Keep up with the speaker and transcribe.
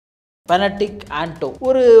Benedict ஆண்டோ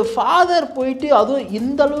ஒரு father போயிட்டு அதுவும்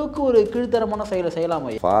இந்த அளவுக்கு ஒரு கீழ்த்தரமான செயலை செய்யலாமா?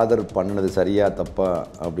 ஃபாதர் பண்ணது சரியா தப்பா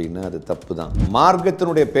அப்படின்னா அது தப்பு தான்.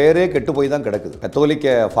 மார்க்கத்தினுடைய பேரே கெட்டு போய் தான் கிடக்குது.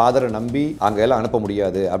 கத்தோலிக்க ஃபாதரை நம்பி அங்கே எல்லாம் அனுப்ப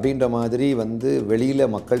முடியாது அப்படின்ற மாதிரி வெளியில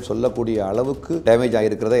மக்கள் சொல்லக்கூடிய அளவுக்கு டேமேஜ்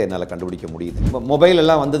ஆகிருக்கிறத என்னால் கண்டுபிடிக்க முடியுது. மொபைல்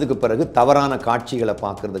எல்லாம் வந்ததுக்கு பிறகு தவறான காட்சிகளை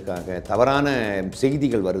பார்க்கறதுக்காக தவறான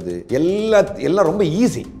செய்திகள் வருது. எல்லாம் ரொம்ப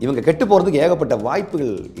ஈஸி. இவங்க கெட்டு போகிறதுக்கு ஏகப்பட்ட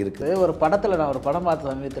வாய்ப்புகள் இருக்குது. ஒரு படத்தில் நான் ஒரு படம்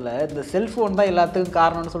பார்த்த சமயத்தில் இந்த செல்ஃபோன் தான் எல்லாத்துக்கும்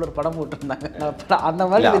காரணம்னு சொல்லி ஒரு படம் போட்டிருந்தாங்க. அந்த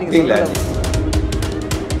மாதிரி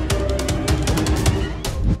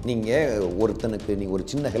நீங்கள் ஒருத்தனுக்கு நீங்கள் ஒரு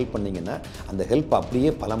சின்ன ஹெல்ப் பண்ணீங்கன்னா அந்த ஹெல்ப் அப்படியே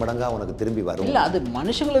பல மடங்காக உனக்கு திரும்பி வரும். இல்லை, அது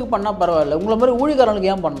மனுஷங்களுக்கு பண்ணால் பரவாயில்ல, உங்களை மாதிரி ஊழியக்காரனுக்கு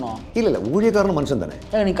ஏன் பண்ணணும்? இல்லை ஊழியக்காரன் மனுஷன் தானே.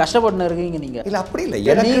 நீங்கள் கஷ்டப்பட்டு இருக்கீங்க. நீங்கள் இல்லை அப்படி இல்லை.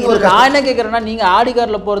 நான் என்ன கேட்குறேன்னா, நீங்கள் ஆடி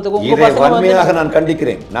காரில் போகிறதுக்கு வன்மையாக நான்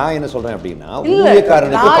கண்டிக்கிறேன். நான் என்ன சொல்கிறேன் அப்படின்னா,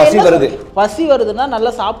 ஊழியக்காரனுக்கு பசி வருதுன்னா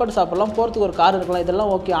நல்லா சாப்பாடு சாப்பிடலாம், போகிறதுக்கு ஒரு கார் இருக்கலாம்,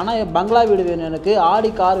 இதெல்லாம் ஓகே. ஆனால் பங்களா வீடு வேணும், எனக்கு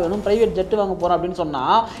ஆடி கார் வேணும், பிரைவேட் ஜெட்டு வாங்க போகிறோம் அப்படின்னு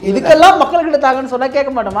சொன்னால் இதுக்கெல்லாம் மக்கள்கிட்ட தாங்கன்னு சொன்னால்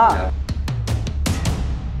கேட்க மாட்டோமா?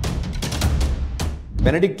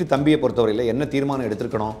 பெனடிக்ட் தம்பியை பொறுத்தவரையில் என்ன தீர்மானம்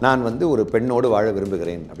எடுத்திருக்கணும், நான் ஒரு பெண்ணோடு வாழ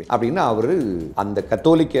விரும்புகிறேன் அப்படின்னு அவர் அந்த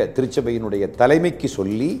கத்தோலிக்க திருச்சபையினுடைய தலைமைக்கு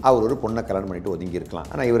சொல்லி அவர் ஒரு பொண்ணை கல்யாணம் பண்ணிட்டு ஒதுங்கி இருக்கலாம்.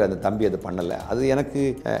 ஆனால் இவர் அந்த தம்பி அதை பண்ணலை. அது எனக்கு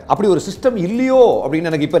அப்படி ஒரு சிஸ்டம் இல்லையோ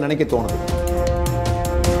அப்படின்னு எனக்கு இப்போ நினைக்க தோணுது.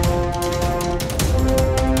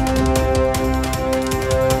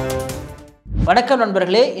 வணக்கம்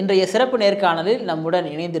நண்பர்களே, இன்றைய சிறப்பு நேர்காணலில் நம்முடன்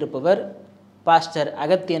இணைந்திருப்பவர் பாஸ்டர்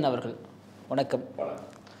அகத்தியன் அவர்கள். வணக்கம்.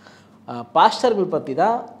 பாஸ்டர்கள் பற்றி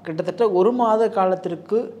தான் கிட்டத்தட்ட ஒரு மாத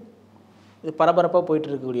காலத்திற்கு இது பரபரப்பாக போயிட்டு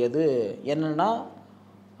இருக்கக்கூடியது. என்னென்னா,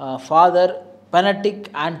 ஃபாதர் பெனடிக்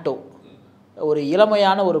ஆண்டோ ஒரு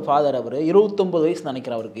இளமையான ஒரு ஃபாதர். அவர் 29 வயசு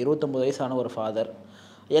நினைக்கிறேன். அவருக்கு 29 வயசான ஒரு ஃபாதர்.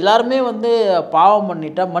 எல்லாருமே பாவம்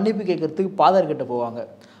பண்ணிட்டா மன்னிப்பு கேட்குறதுக்கு ஃபாதர்கிட்ட போவாங்க.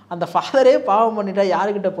 அந்த ஃபாதரே பாவம் பண்ணிட்டா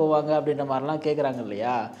யாருக்கிட்ட போவாங்க அப்படின்ற மாதிரிலாம் கேட்குறாங்க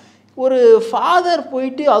இல்லையா? ஒரு ஃபாதர்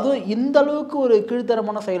போயிட்டு அதுவும் இந்த அளவுக்கு ஒரு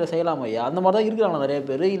கீழ்த்தரமான செயலை செய்யலாமா ஐயா? அந்த மாதிரி தான் இருக்கிறாங்களா நிறைய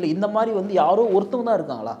பேர்? இல்லை இந்த மாதிரி யாரோ ஒருத்தவங்க தான்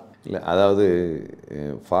இருக்காங்களா? இல்லை, அதாவது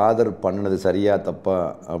ஃபாதர் பண்ணது சரியா தப்பா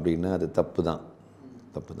அப்படின்னா அது தப்பு தான்.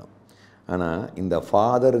 ஆனால் இந்த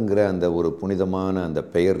ஃபாதருங்கிற அந்த ஒரு புனிதமான அந்த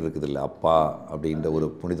பெயர் இருக்குது இல்லை, அப்பா அப்படின்ற ஒரு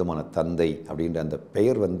புனிதமான தந்தை அப்படின்ற அந்த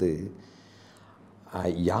பெயர்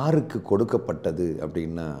யாருக்கு கொடுக்கப்பட்டது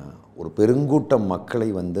அப்படின்னா, ஒரு பெருங்கூட்டம் மக்களை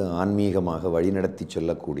ஆன்மீகமாக வழிநடத்தி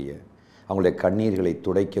செல்லக்கூடிய, அவங்களுடைய கண்ணீர்களை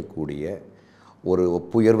துடைக்கக்கூடிய ஒரு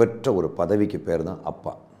ஒப்புயர்வற்ற ஒரு பதவிக்கு பேர் தான்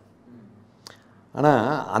அப்பா. ஆனால்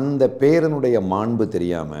அந்த பேரனுடைய மாண்பு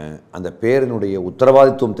தெரியாமல், அந்த பேரனுடைய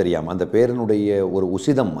உத்தரவாதித்துவம் தெரியாமல், அந்த பேரனுடைய ஒரு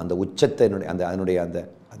உசிதம், அந்த உச்சத்தை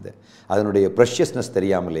அதனுடைய ப்ரெஷியஸ்னஸ்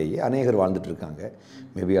தெரியாமலேயே அநேகர் வாழ்ந்துட்டு இருக்காங்க.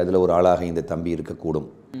 மேபி அதில் ஒரு ஆளாக இந்த தம்பி இருக்கக்கூடும்.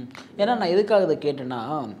 ஏன்னா நான் எதுக்காக இதை கேட்டேன்னா,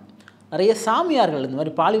 நிறைய சாமியார்கள் இந்த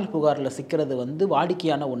மாதிரி பாலியல் புகாரில் சிக்கிறது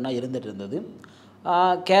வாடிக்கையான ஒன்றா இருந்துகிட்டு இருந்தது.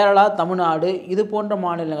 கேரளா, தமிழ்நாடு இது போன்ற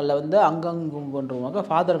மாநிலங்களில் அங்கங்கும் போன்றவங்க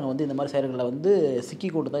ஃபாதருங்க இந்த மாதிரி செயல்களில் சிக்கி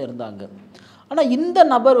கொண்டு தான் இருந்தாங்க. ஆனால் இந்த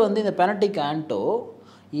நபர் இந்த பெனடிக் ஆண்டோ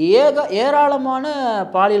ஏராளமான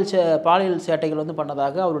பாலியல் சேட்டைகள்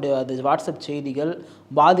பண்ணதாக அவருடைய அது வாட்ஸ்அப் செய்திகள்,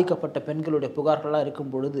 பாதிக்கப்பட்ட பெண்களுடைய புகார்கள்லாம்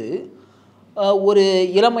இருக்கும் பொழுது, ஒரு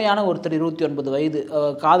இளமையான ஒருத்தர் 29 வயது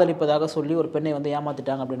காதலிப்பதாக சொல்லி ஒரு பெண்ணை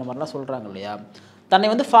ஏமாற்றிட்டாங்க அப்படின்ற மாதிரிலாம் சொல்கிறாங்க இல்லையா?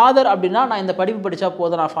 தன்னை ஃபாதர் அப்படின்னா, நான் இந்த படிப்பு படித்தா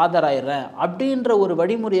போதும், நான் ஃபாதர் ஆயிடுறேன் அப்படின்ற ஒரு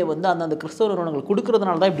வழிமுறையை அந்த கிறிஸ்தவ நிறுவனங்கள்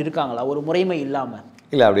கொடுக்கறதுனால தான் இப்படி இருக்காங்களா, ஒரு முறைமை இல்லாமல்?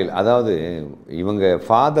 இல்லை, அப்படி இல்லை. அதாவது இவங்க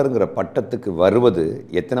ஃபாதருங்கிற பட்டத்துக்கு வருவது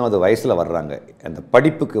எத்தனாவது வயசில் வர்றாங்க? அந்த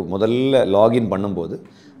படிப்புக்கு முதல்ல லாகின் பண்ணும்போது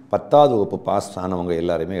 10வது வகுப்பு பாஸ் ஆனவங்க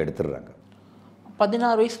எல்லாருமே எடுத்துடுறாங்க.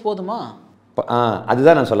 16 வயசு போதுமா?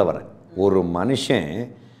 அதுதான் நான் சொல்ல வரேன். ஒரு மனுஷன்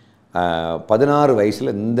 16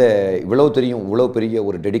 வயசில் இவ்வளோ பெரிய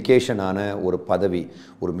ஒரு டெடிக்கேஷனான ஒரு பதவி,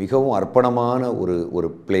 ஒரு மிகவும் அர்ப்பணமான ஒரு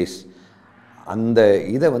பிளேஸ், அந்த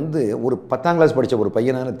இதை ஒரு 10ஆம் கிளாஸ் படித்த ஒரு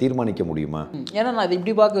பையனால் தீர்மானிக்க முடியுமா? ஏன்னா நான் இது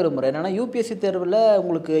இப்படி பார்க்க விரும்புகிறேன். என்னென்னா, யூபிஎஸ்சி தேர்வில்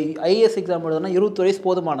உங்களுக்கு ஐஏஎஸ் எக்ஸாம் எழுதுனா 20 வயசு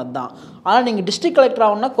போதுமானது தான். ஆனால் நீங்கள் டிஸ்ட்ரிக்ட் கலெக்டர்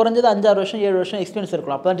ஆகணும்னா குறைஞ்சது 5-6 வருஷம் 7 வருஷம் எக்ஸ்பீரியன்ஸ்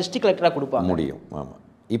இருக்கலாம். அப்போ தான் டிஸ்ட்ரிக்ட் கலெக்டராக கொடுப்பாங்க முடியும். ஆமாம்.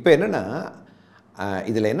 இப்போ என்னென்னா,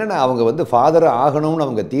 இதில் என்னென்னா, அவங்க ஃபாதர் ஆகணும்னு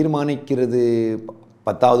அவங்க தீர்மானிக்கிறது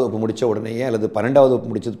 10வது வகுப்பு முடித்த உடனேயே அல்லது 12வது வகுப்பு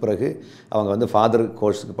முடிச்சது பிறகு அவங்க ஃபாதர்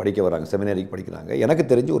கோர்ஸுக்கு படிக்க வராங்க, செமினாரிக்கு படிக்கிறாங்க. எனக்கு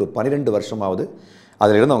தெரிஞ்சு ஒரு 12 வருஷமாவது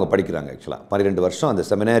அதிலிருந்து அவங்க படிக்கிறாங்க. ஆக்சுவலாக 12 வருஷம் அந்த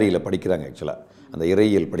செமினாரியில் படிக்கிறாங்க. ஆக்சுவலாக அந்த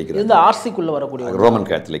இறையியல் படிக்கிறாங்க. இந்த ஆர்சிக்குள்ளே வரக்கூடிய ரோமன்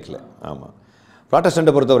கேத்தலிக்கில். ஆமாம்.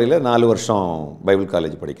 ப்ராட்டஸ்டண்ட்டை பொறுத்தவரையில் 4 வருஷம் பைபிள்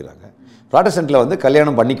காலேஜ் படிக்கிறாங்க. ப்ராட்டஸ்டண்ட்டில்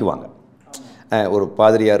கல்யாணம் பண்ணிக்குவாங்க. ஒரு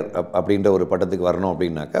பாதிரியார் அப்படின்ற ஒரு பட்டத்துக்கு வரணும்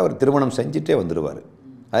அப்படின்னாக்கா அவர் திருமணம் செஞ்சுட்டே வந்துடுவார்.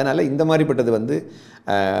 அதனால் இந்த மாதிரிப்பட்டது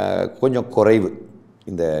கொஞ்சம் குறைவு.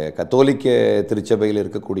 இந்த கத்தோலிக்க திருச்சபையில்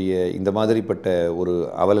இருக்கக்கூடிய இந்த மாதிரிப்பட்ட ஒரு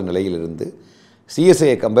அவல நிலையிலிருந்து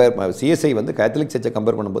சிஎஸ்ஐ வந்து கேத்தலிக் சர்ச்சை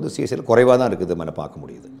கம்பேர் பண்ணும்போது சிஎஸ்ஐயில் குறைவாக தான் இருக்குது நம்ம பார்க்க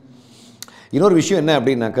முடியுது. இன்னொரு விஷயம் என்ன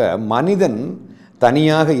அப்படின்னாக்கா, மனிதன்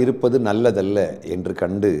தனியாக இருப்பது நல்லதல்ல என்று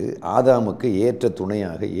கண்டு ஆதாமுக்கு ஏற்ற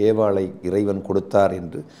துணையாக ஏவாளை இறைவன் கொடுத்தார்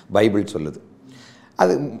என்று பைபிள் சொல்லுது.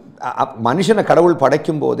 அது மனுஷனை கடவுள்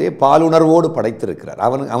படைக்கும் போதே பாலுணர்வோடு படைத்திருக்கிறார்.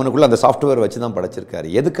 அவனுக்குள்ள அந்த சாஃப்ட்வேர் வச்சு தான் படைச்சிருக்காரு.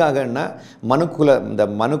 எதுக்காகன்னா இந்த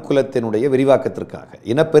மனுக்குலத்தினுடைய விரிவாக்கத்திற்காக,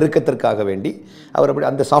 இனப்பெருக்கத்திற்காக வேண்டி அவர்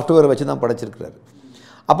அப்படி அந்த சாஃப்ட்வேரை வச்சு தான் படைச்சிருக்கிறார்.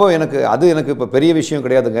 அப்போ எனக்கு இப்போ பெரிய விஷயம்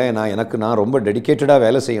கிடையாதுங்க. நான் ரொம்ப டெடிக்கேட்டடாக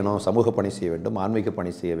வேலை செய்யணும், சமூக பணி செய்ய வேண்டும், ஆன்மீக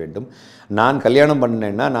பணி செய்ய வேண்டும். நான் கல்யாணம்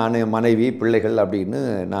பண்ணேன்னா நான் மனைவி பிள்ளைகள் அப்படின்னு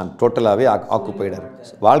நான் டோட்டலாகவே ஆக்குப்பைடாக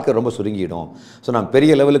வாழ்க்கை ரொம்ப சுருங்கிடும். ஸோ நான்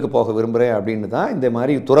பெரிய லெவலுக்கு போக விரும்புகிறேன் அப்படின்னு தான் இந்த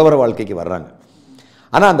மாதிரி துறவற வாழ்க்கைக்கு வர்றாங்க.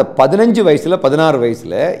 ஆனால் அந்த 15 வயசில் 16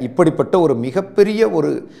 வயசில் இப்படிப்பட்ட ஒரு மிகப்பெரிய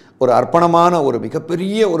ஒரு அர்ப்பணமான ஒரு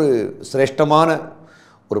மிகப்பெரிய ஒரு சிரேஷ்டமான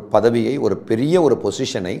ஒரு பதவியை, ஒரு பெரிய ஒரு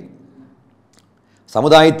பொசிஷனை,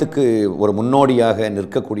 சமுதாயத்துக்கு ஒரு முன்னோடியாக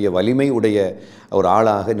நிற்கக்கூடிய வலிமை உடைய ஒரு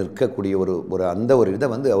ஆளாக நிற்கக்கூடிய அந்த ஒரு இதை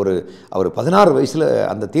வந்து அவர் 16 வயசில்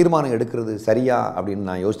அந்த தீர்மானம் எடுக்கிறது சரியா அப்படின்னு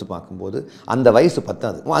நான் யோசித்து பார்க்கும்போது அந்த வயசு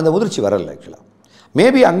பத்தாது, அந்த முதிர்ச்சி வரல. ஆக்சுவலாக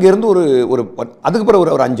மேபி அங்கேருந்து அதுக்கு பிறகு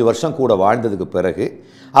ஒரு 5 வருஷம் கூட வாழ்ந்ததுக்கு பிறகு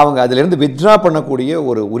அவங்க அதிலிருந்து வித்ட்ரா பண்ணக்கூடிய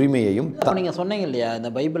ஒரு உரிமையையும். நீங்கள் சொன்னீங்க இல்லையா,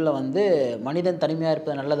 இந்த பைபிளில் வந்து மனிதன் தனிமையாக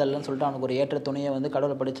இருப்பது நல்லதல்லன்னு சொல்லிட்டு அவனுக்கு ஒரு ஏற்ற துணையை வந்து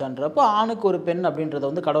கடவுளை படித்தான்றப்போ ஆணுக்கு ஒரு பெண் அப்படின்றத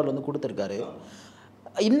வந்து கடவுள் வந்து கொடுத்துருக்காரு.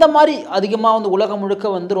 இந்த மாதிரி அதிகமாக வந்து உலகம் முழுக்க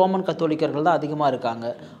வந்து ரோமன் கத்தோலிக்கர்கள் தான் அதிகமாக இருக்காங்க.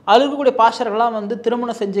 அதில் இருக்கக்கூடிய பாஸ்டர்கள்லாம் வந்து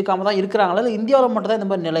திருமணம் செஞ்சுக்காம தான் இருக்கிறாங்களா, இல்லை இந்தியாவில் மட்டும் தான் இந்த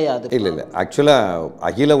மாதிரி நிலையாது? இல்லை, ஆக்சுவலாக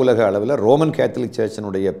அகில உலக அளவில் ரோமன் கேத்தலிக்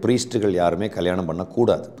சர்ச்சினுடைய ப்ரீஸ்ட்டுகள் யாருமே கல்யாணம்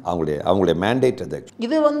பண்ணக்கூடாது. அவங்களுடைய மேண்டேட் அது.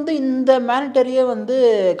 இது வந்து இந்த மேண்டேட்டரியே வந்து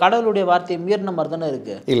கடவுளுடைய வார்த்தையை மீறின மாதிரி தானே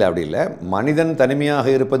இருக்குது. இல்லை, அப்படி இல்லை. மனிதன்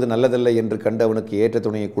தனிமையாக இருப்பது நல்லதில்லை என்று கண்டு அவனுக்கு ஏற்ற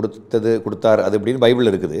துணையை கொடுத்தார், அது அப்படின்னு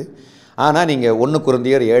பைபிள் இருக்குது. ஆனால் நீங்கள் 1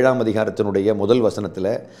 கொரிந்தியர் 7ஆம் அதிகாரத்தினுடைய முதல் வசனத்தில்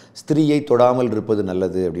ஸ்திரீயை தொடாமல் இருப்பது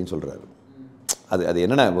நல்லது அப்படின்னு சொல்கிறாரு. அது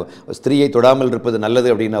என்னென்னா, ஸ்திரீயை தொடாமல் இருப்பது நல்லது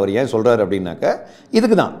அப்படின்னு அவர் ஏன் சொல்கிறார் அப்படின்னாக்கா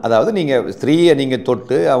இதுக்கு தான். அதாவது ஸ்திரீயை நீங்கள்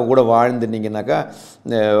தொட்டு அவங்க கூட வாழ்ந்துனீங்கன்னாக்கா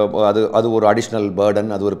அது ஒரு அடிஷ்னல்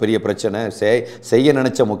பேர்டன், அது ஒரு பெரிய பிரச்சனை. செய்ய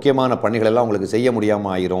நினச்ச முக்கியமான பணிகளெல்லாம் உங்களுக்கு செய்ய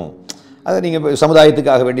முடியாமல் ஆயிரும். அதை நீங்கள்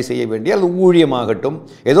சமுதாயத்துக்காக வேண்டி செய்ய வேண்டிய அது ஊழியமாகட்டும்,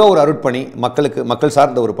 ஏதோ ஒரு அருட்பணி, மக்கள்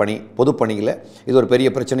சார்ந்த ஒரு பணி, பொதுப்பணியில் இது ஒரு பெரிய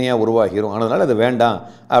பிரச்சனையாக உருவாகிடும். அதனால் அது வேண்டாம்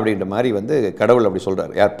அப்படின்ற மாதிரி வந்து கடவுள் அப்படி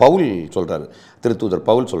சொல்கிறார். பவுல் சொல்கிறாரு, திருத்தூதர்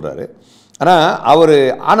பவுல் சொல்கிறாரு.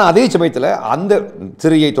 ஆனால் அதே சமயத்தில் அந்த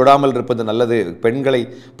ஸ்திரீயை தொடாமல் இருப்பது நல்லது,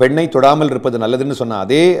 பெண்ணை தொடாமல் இருப்பது நல்லதுன்னு சொன்ன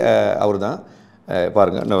அதே அவர் தான்.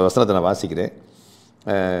 பாருங்கள், இந்த வசனத்தை நான் வாசிக்கிறேன்.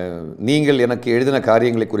 நீங்கள் எனக்கு எழுதின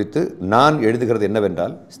காரியங்களை குறித்து நான் எழுதுகிறது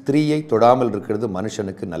என்னவென்றால், ஸ்திரீயை தொடாமல் இருக்கிறது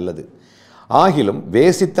மனுஷனுக்கு நல்லது. ஆகிலும்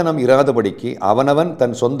வேசித்தனம் இராதபடிக்கு அவனவன்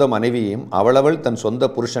தன் சொந்த மனைவியையும் அவளவள் தன் சொந்த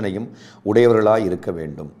புருஷனையும் உடையவர்களாய் இருக்க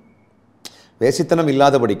வேண்டும். வேசித்தனம்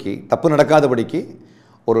இல்லாதபடிக்கு, தப்பு நடக்காதபடிக்கு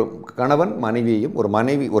ஒரு கணவன் மனைவியையும்,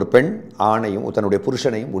 ஒரு பெண் ஆணையும் தன்னுடைய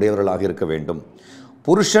புருஷனையும் உடையவர்களாக இருக்க வேண்டும்.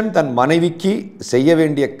 புருஷன் தன் மனைவிக்கு செய்ய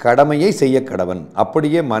வேண்டிய கடமையை செய்ய கடவன்,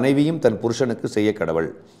 அப்படியே மனைவியும் தன் புருஷனுக்கு செய்ய கடவள்.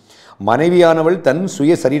 மனைவியானவள் தன்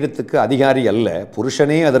சுய சரீரத்துக்கு அதிகாரி அல்ல,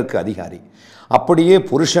 புருஷனே அதற்கு அதிகாரி. அப்படியே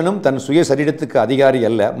புருஷனும் தன் சுய சரீரத்துக்கு அதிகாரி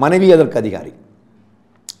அல்ல, மனைவி அதற்கு அதிகாரி.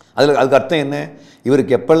 அதுக்கு அர்த்தம் என்ன?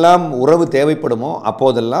 இவருக்கு எப்பெல்லாம் உறவு தேவைப்படுமோ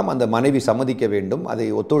அப்போதெல்லாம் அந்த மனைவி சம்மதிக்க வேண்டும், அதை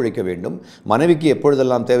ஒத்துழைக்க வேண்டும். மனைவிக்கு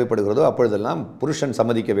எப்பொழுதெல்லாம் தேவைப்படுகிறதோ அப்பொழுதெல்லாம் புருஷன்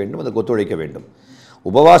சம்மதிக்க வேண்டும், அதுக்கு ஒத்துழைக்க வேண்டும்.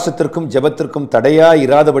 உபவாசத்திற்கும் ஜெபத்திற்கும் தடையாய்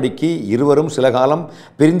இராதபடிக்கு இருவரும் சில காலம்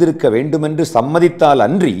பிரிந்திருக்க வேண்டுமென்று சம்மதித்தால்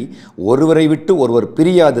அன்றி ஒருவரை விட்டு ஒருவர்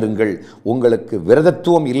பிரியாதிருங்கள். உங்களுக்கு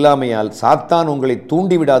விரதத்துவம் இல்லாமையால் சாத்தான் உங்களை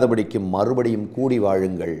தூண்டிவிடாதபடிக்கு மறுபடியும் கூடி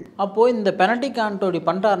வாழுங்கள். அப்போது இந்த பெனல்டி கான்டோடி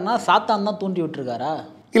பண்ணுறாருன்னா சாத்தான் தான் தூண்டி விட்டுருக்காரா?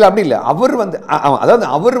 இல்லை, அப்படி இல்லை.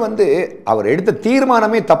 அவர் எடுத்த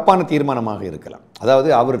தீர்மானமே தப்பான தீர்மானமாக இருக்கலாம். அதாவது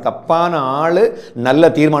அவர் தப்பான ஆள் நல்ல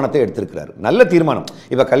தீர்மானத்தை எடுத்திருக்கிறார். நல்ல தீர்மானம்.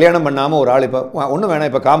 இப்போ கல்யாணம் பண்ணாமல் ஒரு ஆள், இப்போ ஒன்றும் வேணாம்,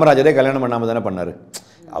 இப்போ காமராஜரே கல்யாணம் பண்ணாமல் தானே பண்ணார்.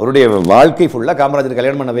 அவருடைய வாழ்க்கை ஃபுல்லாக காமராஜர்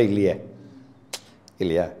கல்யாணம் பண்ணவே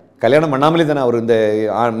இல்லையா? கல்யாணம் பண்ணாமலே தானே அவர்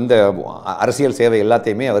இந்த அரசியல் சேவை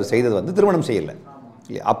எல்லாத்தையுமே அவர் செய்தது வந்து திருமணம் செய்யலை.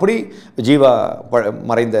 அப்படி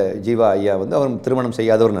மறைந்த ஜீவா ஐயா வந்து அவர் திருமணம்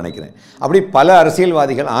செய்யாதவர் நினைக்கிறேன். அப்படி பல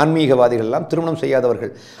அரசியல்வாதிகள், ஆன்மீகவாதிகள்லாம் திருமணம்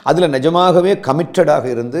செய்யாதவர்கள். அதில் நிஜமாகவே கமிட்டடாக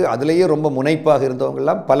இருந்து அதிலேயே ரொம்ப முனைப்பாக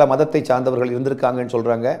இருந்தவங்கெல்லாம் பல மதத்தை சார்ந்தவர்கள் இருந்திருக்காங்கன்னு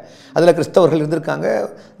சொல்கிறாங்க. அதில் கிறிஸ்தவர்கள் இருந்திருக்காங்க,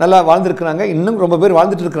 நல்லா வாழ்ந்துருக்குறாங்க, இன்னும் ரொம்ப பேர்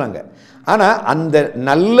வாழ்ந்துட்டு இருக்கிறாங்க. ஆனால் அந்த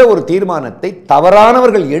நல்ல ஒரு தீர்மானத்தை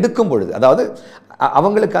தவறானவர்கள் எடுக்கும் பொழுது, அதாவது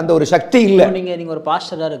அவங்களுக்கு அந்த ஒரு சக்தி இல்லை. நீங்கள் ஒரு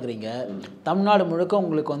பாஸ்டராக இருக்கிறீங்க, தமிழ்நாடு முழுக்க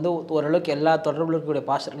உங்களுக்கு வந்து ஓரளவுக்கு எல்லா தொடர்பில் இருக்கக்கூடிய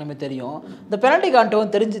பாஸ்டர்களுமே தெரியும். இந்த பெனடிக்ட் ஆண்டோ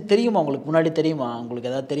தெரியுமா உங்களுக்கு? முன்னாடி தெரியுமா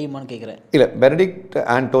உங்களுக்கு? ஏதாவது தெரியுமான்னு கேட்குறேன். இல்லை, பெனடிக்ட்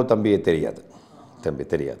ஆண்டோ தம்பியை தெரியாது.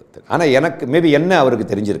 ஆனால் எனக்கு மேபி என்ன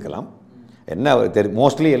அவருக்கு தெரிஞ்சிருக்கலாம். என்ன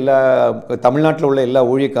மோஸ்ட்லி எல்லா தமிழ்நாட்டில் உள்ள எல்லா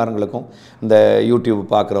ஊழியக்காரங்களுக்கும் இந்த யூடியூப்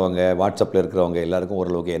பார்க்குறவங்க, வாட்ஸ்அப்பில் இருக்கிறவங்க எல்லாருக்கும்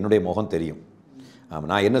ஓரளவுக்கு என்னுடைய முகம் தெரியும். ஆமாம்,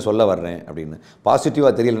 நான் என்ன சொல்ல வர்றேன் அப்படின்னு.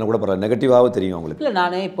 பாசிட்டிவாக தெரியலன்னா கூட பரவாயில்ல, நெகட்டிவாகவும் தெரியும் அவங்களுக்கு. இல்லை,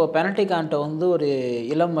 நானே இப்போ பெனடிகான்ட்ட வந்து ஒரு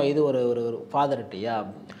இளம் வயது ஒரு ஒரு ஃபாதர்கிட்டயா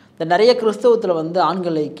இந்த நிறைய கிறிஸ்தவத்தில் வந்து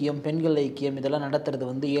ஆண்கள் ஐக்கியம், பெண்கள் ஐக்கியம் இதெல்லாம் நடத்துறது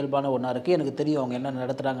வந்து இயல்பான ஒன்றா இருக்குது. எனக்கு தெரியும் அவங்க என்ன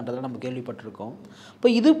நடத்துகிறாங்கன்றதெல்லாம் நம்ம கேள்விப்பட்டிருக்கோம். இப்போ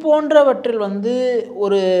இது போன்றவற்றில் வந்து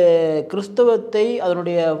ஒரு கிறிஸ்தவத்தை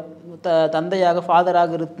அதனுடைய தந்தையாக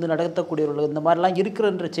ஃபாதராக இருந்து நடத்தக்கூடியவர்கள் இந்த மாதிரிலாம்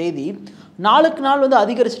இருக்கிறன்ற செய்தி நாளுக்கு நாள் வந்து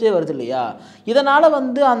அதிகரிச்சுட்டே வருது இல்லையா? இதனால்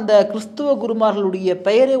வந்து அந்த கிறிஸ்துவ குருமார்களுடைய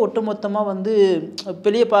பெயரே ஒட்டுமொத்தமாக வந்து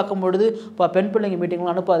வெளியே பார்க்கும் பொழுது இப்போ பெண் பிள்ளைங்க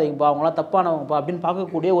மீட்டிங்லாம் அனுப்பாதீங்கப்பா, அவங்களாம் தப்பானவங்கப்பா அப்படின்னு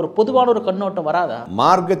பார்க்கக்கூடிய ஒரு பொதுவான ஒரு கண்ணோட்டம் வராதா?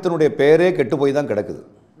 மார்க்கத்தினுடைய பேரே கெட்டு போய் தான் கிடக்குது.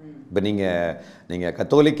 இப்போ நீங்கள்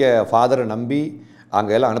கத்தோலிக்க ஃபாதரை நம்பி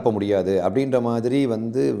அங்கெல்லாம் அனுப்ப முடியாது அப்படின்ற மாதிரி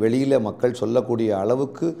வந்து வெளியில் மக்கள் சொல்லக்கூடிய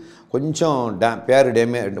அளவுக்கு கொஞ்சம் பேர்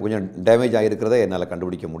கொஞ்சம் டேமேஜ் ஆகிருக்கிறத என்னால்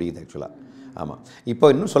கண்டுபிடிக்க முடியுது ஆக்சுவலாக. ஆமாம், இப்போ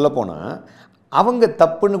இன்னும் சொல்லப்போனால் அவங்க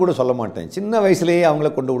தப்புன்னு கூட சொல்ல மாட்டேன். சின்ன வயசுலேயே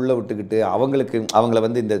அவங்கள கொண்டு உள்ளே விட்டுக்கிட்டு அவங்கள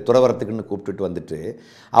வந்து இந்த துறவரத்துக்குன்னு கூப்பிட்டுட்டு வந்துட்டு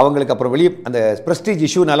அவங்களுக்கு அப்புறம் வெளியே அந்த ப்ரெஸ்டீஜ்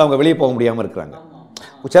இஷ்யூனால அவங்க வெளியே போக முடியாமல் இருக்கிறாங்க.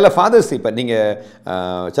 சில ஃபாதர்ஸ் இப்போ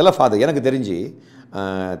சில ஃபாதர் எனக்கு தெரிஞ்சு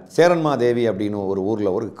சேரன்மாதேவி அப்படின்னு ஒரு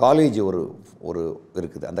ஊரில் ஒரு காலேஜ் ஒரு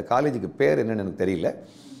இருக்குது. அந்த காலேஜுக்கு பேர் என்னென்னு எனக்கு தெரியல.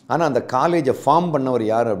 ஆனால் அந்த காலேஜை ஃபார்ம் பண்ணவர்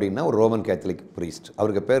யார் அப்படின்னா ஒரு ரோமன் கேத்தலிக் ப்ரீஸ்ட்.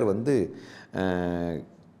 அவருக்கு பேர் வந்து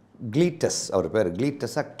கிளீட்டஸ். அவர் பேர்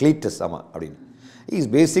கிளீட்டஸ் ஆமாம் அப்படின்னு.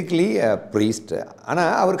 Is basically priest.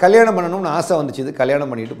 ஆனால் அவர் கல்யாணம் பண்ணணும்னு ஆசை வந்துச்சு,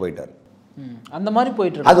 கல்யாணம் பண்ணிட்டு போயிட்டார். அந்த மாதிரி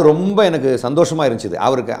போயிட்டு அது ரொம்ப எனக்கு சந்தோஷமாக இருந்துச்சு.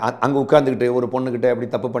 அவருக்கு அங்கே உட்காந்துக்கிட்டு ஒரு பொண்ணுக்கிட்ட அப்படி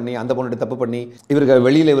தப்பு பண்ணி அந்த பொண்ணுகிட்ட தப்பு பண்ணி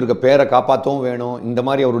இவருக்கு பேரை காப்பாற்றவும் வேணும், இந்த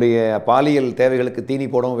மாதிரி அவருடைய பாலியல் தேவைகளுக்கு தீனி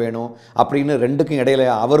போடவும் வேணும் அப்படின்னு ரெண்டுக்கும் இடையில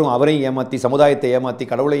அவரையும் ஏமாற்றி, சமுதாயத்தை ஏமாற்றி,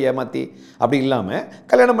 கடவுளை ஏமாற்றி அப்படி இல்லாமல்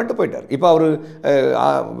கல்யாணம் பண்ணிட்டு போயிட்டார். இப்போ அவர்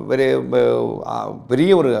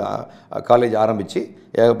பெரிய ஒரு காலேஜ் ஆரம்பித்து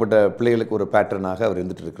ஏகப்பட்ட பிள்ளைகளுக்கு ஒரு பேட்டர்னாக அவர்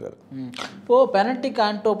இருந்துட்டு இருக்கிறார். இப்போது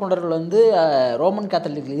பெனடிகான்ட்டோ போன்றவர்கள் வந்து ரோமன்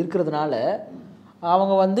கேத்தலிக் இருக்கிறதுனால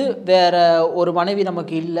அவங்க வந்து வேறு ஒரு மனைவி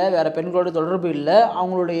நமக்கு இல்லை, வேறு பெண்களோட தொடர்பு இல்லை,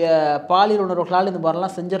 அவங்களுடைய பாலியல் உணர்வுகளால் இந்த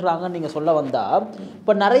மாதிரிலாம் செஞ்சிடறாங்கன்னு நீங்கள் சொல்ல வந்தால்,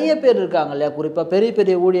 இப்போ நிறைய பேர் இருக்காங்க இல்லையா, குறிப்பாக பெரிய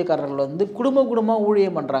பெரிய ஊழியக்காரர்கள் வந்து குடும்பமாக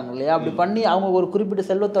ஊழியம் பண்ணுறாங்க இல்லையா? அப்படி பண்ணி அவங்க ஒரு குறிப்பிட்ட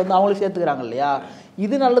செல்வத்தை வந்து அவங்களும் சேர்த்துக்கிறாங்க இல்லையா?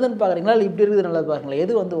 இது நல்லதுன்னு பார்க்குறீங்களா, இல்லை இப்படி இருக்குது நல்லது பார்க்குறீங்களா?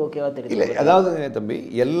 எது வந்து ஓகேவா தெரியும்? இல்லை, அதாவது தம்பி,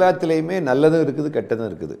 எல்லாத்துலேயுமே நல்லதும் இருக்குது கெட்டதும்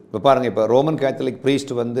இருக்குது. இப்போ பாருங்கள், இப்போ ரோமன் கேத்தலிக்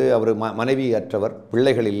ப்ரீஸ்ட் வந்து அவர் மனைவி அற்றவர்,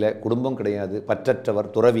 பிள்ளைகள் இல்லை, குடும்பம் கிடையாது,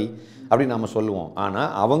 பற்றற்றவர், துறவி அப்படின்னு நம்ம சொல்லுவோம்.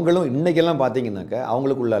 ஆனால் அவங்களும் இன்றைக்கெல்லாம் பார்த்தீங்கன்னாக்கா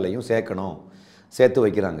அவங்களுக்குள்ளாலையும் சேர்த்து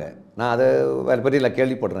வைக்கிறாங்க. நான் அதை வேறு பெரிய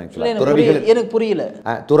கேள்விப்படுறேன். துறவிகள் எனக்கு புரியல,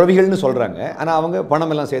 துறவிகள்னு சொல்கிறாங்க. ஆனால் அவங்க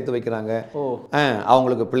பணம் எல்லாம் சேர்த்து வைக்கிறாங்க.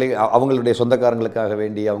 அவங்களுக்கு அவங்களுடைய சொந்தக்காரங்களுக்காக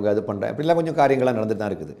வேண்டி அவங்க அது பண்ணுறாங்க. அப்படிலாம் கொஞ்சம் காரியங்கள்லாம் நடந்துட்டு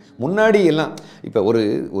தான் இருக்குது. முன்னாடி எல்லாம் இப்போ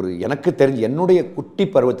ஒரு எனக்கு தெரிஞ்சு என்னுடைய குட்டி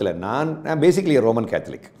பருவத்தில் நான் பேசிக்கலி ரோமன்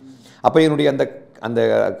கேத்தலிக். அப்போ என்னுடைய அந்த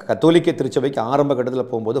கத்தோலிக்க திருச்சபைக்கு ஆரம்ப கட்டத்தில்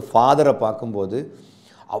போகும்போது ஃபாதரை பார்க்கும்போது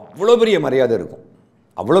அவ்வளோ பெரிய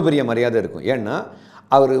மரியாதை இருக்கும். ஏன்னா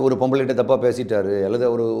அவர் ஒரு பொம்பளைகிட்ட தப்பாக பேசிட்டார் அல்லது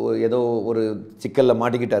ஏதோ ஒரு சிக்கலில்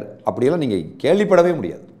மாட்டிக்கிட்டார் அப்படியெல்லாம் நீங்கள் கேள்விப்படவே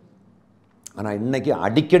முடியாது. ஆனால் இன்றைக்கி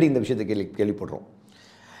அடிக்கடி இந்த விஷயத்தை கேள்விப்படுறோம்.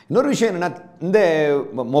 இன்னொரு விஷயம் என்னென்னா, இந்த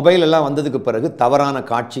மொபைல் எல்லாம் வந்ததுக்கு பிறகு தவறான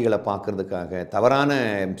காட்சிகளை பார்க்குறதுக்காக தவறான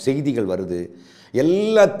செய்திகள் வருது.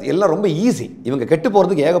 எல்லாம் ரொம்ப ஈஸி. இவங்க கெட்டு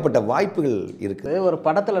போகிறதுக்கு ஏகப்பட்ட வாய்ப்புகள் இருக்குது. ஒரு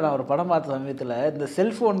படத்தில் நான் ஒரு படம் பார்த்த சமயத்தில் இந்த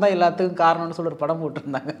செல்ஃபோன் தான் எல்லாத்துக்கும் காரணம்னு சொல்லி ஒரு படம்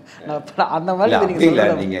போட்டிருந்தாங்க. அந்த மாதிரி இல்லை,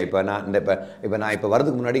 நீங்கள் இப்போ நான்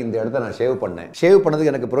வரதுக்கு முன்னாடி இந்த இடத்த நான் ஷேவ்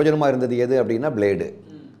பண்ணதுக்கு எனக்கு பிரயோஜனமாக இருந்தது எது அப்படின்னா பிளேடு.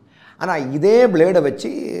 ஆனால் இதே பிளேடை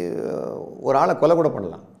வச்சு ஒரு ஆளை கொலை கூட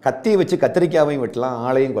பண்ணலாம். கத்தியை வச்சு கத்திரிக்காவையும் வெட்டலாம்,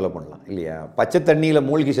 ஆளையும் கொலை பண்ணலாம் இல்லையா? பச்சை தண்ணியில்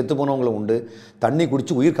மூழ்கி செத்து போனவங்களும் உண்டு, தண்ணி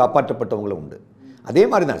குடித்து உயிர் காப்பாற்றப்பட்டவங்களும் உண்டு. அதே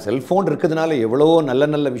மாதிரி தான் செல்ஃபோன் இருக்கிறதுனால எவ்வளோ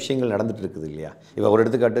நல்ல விஷயங்கள் நடந்துட்டு இருக்குது இல்லையா? இப்போ ஒரு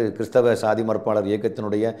எடுத்துக்காட்டு, கிறிஸ்தவ சாதி மறுப்பாளர்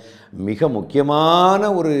இயக்கத்தினுடைய மிக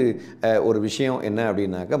முக்கியமான ஒரு விஷயம் என்ன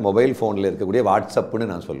அப்படின்னாக்கா, மொபைல் ஃபோனில் இருக்கக்கூடிய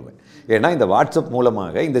வாட்ஸ்அப்புன்னு நான் சொல்லுவேன். ஏன்னா இந்த வாட்ஸ்அப்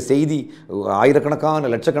மூலமாக இந்த செய்தி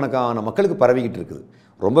ஆயிரக்கணக்கான லட்சக்கணக்கான மக்களுக்கு பரவிக்கிட்டு இருக்குது.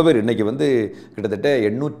 ரொம்ப பேர் இன்றைக்கி வந்து கிட்டத்தட்ட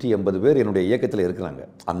 880 பேர் என்னுடைய இயக்கத்தில் இருக்கிறாங்க.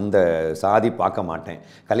 அந்த சாதி பார்க்க மாட்டேன்,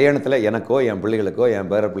 கல்யாணத்தில் எனக்கோ என் பிள்ளைகளுக்கோ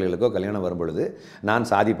என் பேர பிள்ளைகளுக்கோ கல்யாணம் வரும்பொழுது நான்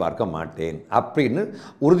சாதி பார்க்க மாட்டேன் அப்படின்னு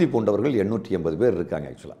உறுதி பூண்டவர்கள் 880 பேர்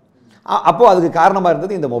இருக்காங்க ஆக்சுவலாக. அப்போது அதுக்கு காரணமாக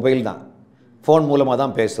இருந்தது இந்த மொபைல் தான். ஃபோன் மூலமாக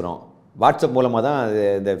தான் பேசுகிறோம், வாட்ஸ்அப் மூலமாக தான்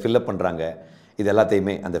இந்த ஃபில்லப் பண்ணுறாங்க. இது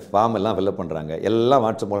எல்லாத்தையுமே அந்த ஃபார்ம் எல்லாம் ஃபில்லப் பண்ணுறாங்க, எல்லாம்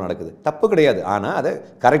வாட்ஸ்அப் மூலம் நடக்குது. தப்பு கிடையாது, ஆனால் அதை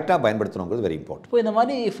கரெக்டாக பயன்படுத்தணுங்கிறது வெரி இம்பார்ட்டன்ட். இப்போ இந்த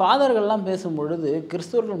மாதிரி ஃபாதர்கள்லாம் பேசும்பொழுது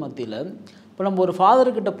கிறிஸ்தவர்கள் மத்தியில் இப்போ நம்ம ஒரு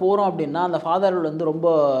ஃபாதர்கிட்ட போகிறோம் அப்படின்னா அந்த ஃபாதர்கள் வந்து ரொம்ப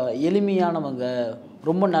எளிமையானவங்க,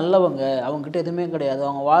 ரொம்ப நல்லவங்க, அவங்ககிட்ட எதுவுமே கிடையாது,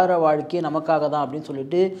 அவங்க வாழ்கிற வாழ்க்கையே நமக்காக தான் அப்படின்னு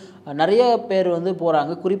சொல்லிட்டு நிறைய பேர் வந்து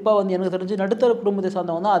போகிறாங்க. குறிப்பாக வந்து எனக்கு தெரிஞ்சு நடுத்தர குடும்பத்தை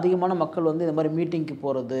சார்ந்தவங்க தான் அதிகமான மக்கள் வந்து இந்த மாதிரி மீட்டிங்க்கு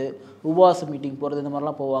போகிறது, உபவாச மீட்டிங் போகிறது, இந்த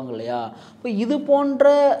மாதிரிலாம் போவாங்க இல்லையா? இப்போ இது போன்ற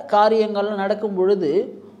காரியங்கள்லாம் நடக்கும் பொழுது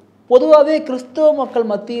பொதுவாகவே கிறிஸ்தவ மக்கள்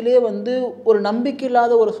மத்தியிலே வந்து ஒரு நம்பிக்கை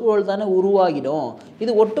இல்லாத ஒரு சூழல் தானே உருவாகிடும்.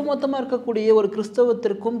 இது ஒட்டுமொத்தமாக இருக்கக்கூடிய ஒரு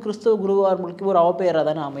கிறிஸ்தவத்திற்கும் கிறிஸ்தவ குருவார்களுக்கும் ஒரு அவப்பெயராக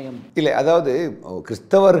தானே அமையும். இல்லை, அதாவது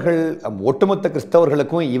கிறிஸ்தவர்கள், ஒட்டுமொத்த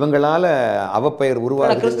கிறிஸ்தவர்களுக்கும் இவங்களால அவப்பெயர்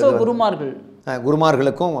உருவாக கிறிஸ்தவ குருமார்கள்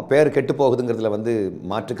குருமார்களுக்கும் பேர் கெட்டு போகுதுங்கிறதுல வந்து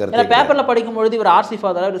மாற்று கருத்து. பேப்பரில் படிக்கும் பொழுது இவர் ஆர்சி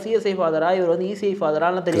ஃபாதரா, இவர் சிஎஸ்ஐ ஃபாதரா, இவர் வந்து இசிஐ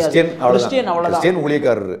ஃபாதரான்னு தெரியாது. கிறிஸ்டியன்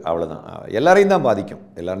ஊழியக்காரர் அவ்வளோதான். எல்லாரையும் தான் பாதிக்கும்,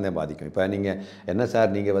 எல்லாரும் தான் பாதிக்கும். இப்போ நீங்கள் என்ன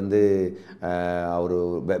சார், நீங்கள் வந்து அவர்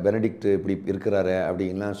பெனடிக்ட் இப்படி இருக்கிறாரு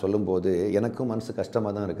அப்படின்லாம் சொல்லும்போது எனக்கும் மனசு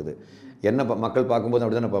கஷ்டமாக தான் இருக்குது. என்ன மக்கள் பார்க்கும்போது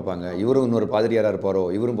அப்படி தானே பார்ப்பாங்க, இவரும் இன்னொரு பாதிரியாராக இருப்பாரோ,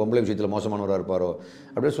 இவரும் பொம்பளை விஷயத்தில் மோசமானவராக இருப்பாரோ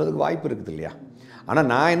அப்படின்னு சொல்றதுக்கு வாய்ப்பு இருக்குது இல்லையா? ஆனால்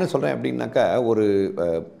நான் என்ன சொல்கிறேன் அப்படின்னாக்கா, ஒரு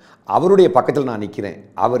அவருடைய பக்கத்தில் நான் நிற்கிறேன்.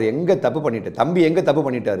 அவர் எங்கே தப்பு பண்ணிட்டார், தம்பி எங்கே தப்பு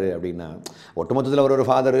பண்ணிட்டாரு அப்படின்னா, ஒட்டுமொத்தத்தில் அவர் ஒரு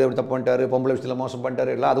ஃபாதர் தப்பு பண்ணிட்டாரு, பொம்பளை விஷயத்தில் மோசம்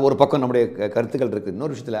பண்ணிட்டாரு, இல்லை அது ஒரு பக்கம் நம்முடைய கருத்துக்கள் இருக்குது.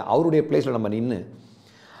 இன்னொரு விஷயத்தில் அவருடைய பிளேஸில் நம்ம நின்று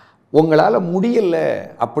உங்களால் முடியலை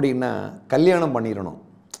அப்படின்னா கல்யாணம் பண்ணிடணும்.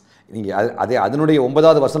 நீங்கள் அதனுடைய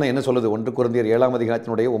 9வது வசனம் என்ன சொல்லுது, 1 கொரிந்தியர் 7ஆம்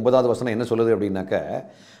அதிகாரத்தினுடைய 9வது வசனம் என்ன சொல்லுது அப்படின்னாக்க,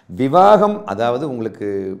 விவாகம், அதாவது உங்களுக்கு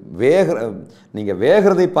நீங்கள்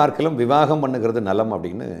வேகிறதை பார்க்கலும் விவாகம் பண்ணுகிறது நலம்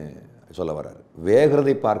அப்படின்னு சொல்ல வர்றாரு.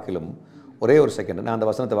 வேகிறதை பார்க்கலும், ஒரே ஒரு செகண்ட் நான் அந்த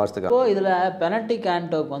வசனத்தை வாசித்துக்கோ. இதில் பெனடிக்ட்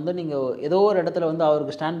ஆண்டோக்கு வந்து நீங்கள் ஏதோ ஒரு இடத்துல வந்து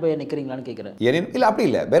அவருக்கு ஸ்டாண்ட் பை நிற்கிறீங்களான்னு கேட்குறேன். ஏன் இல்லை, அப்படி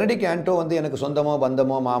இல்லை. பெனடிக்ட் ஆண்டோ வந்து எனக்கு சொந்தமோ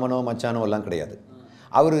பந்தமோ மாமனோ மச்சானோ எல்லாம் கிடையாது.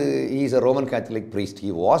 அவர் is a Roman Catholic priest. He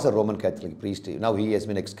was a Roman Catholic priest. Now he has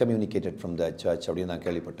been எக்ஸ்கம்யூனிகேட்டட் from the church அப்படின்னு நான்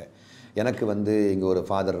கேள்விப்பட்டேன். எனக்கு வந்து இங்கே ஒரு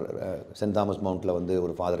ஃபாதர் சென்ட் தாமஸ் மவுண்ட்டில் வந்து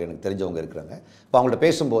ஒரு ஃபாதர் எனக்கு தெரிஞ்சவங்க இருக்கிறாங்க. இப்போ அவங்கள்ட்ட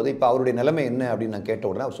பேசும்போது இப்போ அவருடைய நிலைமை என்ன அப்படின்னு நான் கேட்ட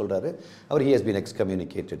உடனே அவர் சொல்கிறாரு, அவர் he has been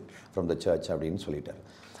எக்ஸ்கம்யூனிகேட்டட் from the church அப்படின்னு சொல்லிட்டார்.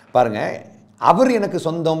 பாருங்கள், அவர் எனக்கு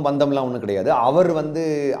சொந்தம் பந்தம்லாம் ஒன்றும் கிடையாது.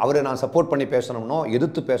 அவரை நான் சப்போர்ட் பண்ணி பேசணும்னோ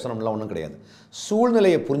எதிர்த்து பேசணும்லாம் ஒன்றும் கிடையாது.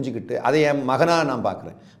 சூழ்நிலையை புரிஞ்சுக்கிட்டு அதை என் மகனாக நான்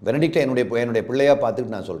பார்க்குறேன். பெனடிக்டை என்னுடைய பிள்ளையாக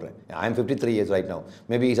பார்த்துக்கிட்டு நான் சொல்கிறேன். I am 53 years right now.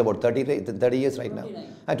 Maybe is about 30 years right now.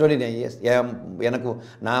 29 years. எனக்கு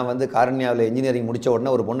நான் வந்து காரண்யாவில் இன்ஜினியரிங் முடித்த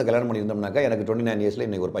உடனே ஒரு பொண்ணு கல்யாணம் பண்ணியிருந்தோம்னாக்கா எனக்கு 29 yearsல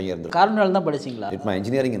இன்னைக்கு ஒரு பையன் இருந்தது. காரண்யாவில் தான் படிச்சிங்களா? இட்மா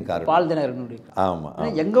இன்ஜினியரிங் இன் காரணம். பால் தினம்.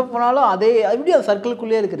 ஆமாம், எங்கே போனாலும் அதே எப்படி அந்த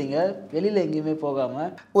சர்க்கிள்குள்ளேயே இருக்கிறீங்க, வெளியில் எங்கேயுமே போகாமல்?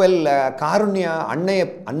 வெல், காருண்யா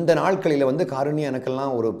அந்த நாட்களில் வந்து காருண்யா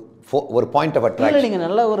எனக்கெல்லாம் ஒரு பாயிண்ட் ஆஃப் அட்ராக்ஷன். நீங்கள்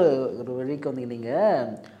நல்ல ஒரு வழிக்கு வந்தீங்க.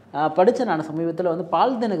 நீங்கள் படித்த நான் சமீபத்தில் வந்து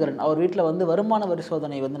பால் தினகரன் அவர் வீட்டில் வந்து வருமான வரி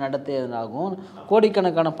சோதனை வந்து நடத்தியதாகவும்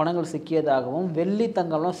கோடிக்கணக்கான பணங்கள் சிக்கியதாகவும் வெள்ளி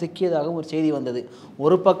தங்கம்லாம் சிக்கியதாகவும் ஒரு செய்தி வந்தது.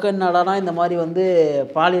 ஒரு பக்கம் என்னடானா இந்த மாதிரி வந்து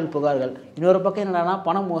பாலியல் புகார்கள், இன்னொரு பக்கம் என்னடானா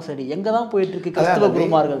பண மோசடி. எங்கே தான் போயிட்டுருக்கு கிறிஸ்தவ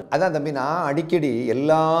குருமார்கள்? அதான் தம்பி, நான் அடிக்கடி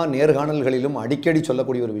எல்லா நேர்காணல்களிலும் அடிக்கடி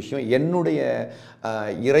சொல்லக்கூடிய ஒரு விஷயம், என்னுடைய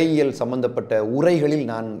இறையியல் சம்பந்தப்பட்ட உரைகளில்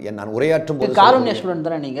நான் உரையாற்றும் போது, காருண்யா ஸ்டூடெண்ட்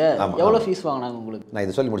தானே நீங்கள், எவ்வளோ ஃபீஸ் வாங்கினாங்க உங்களுக்கு? நான்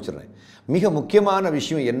இதை சொல்லி முடிச்சிடுறேன். மிக முக்கியமான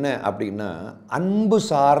விஷயம் என்ன அப்படின்னா, அன்பு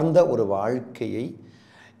சார்ந்த ஒரு வாழ்க்கையை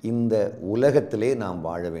இந்த உலகத்திலே நாம்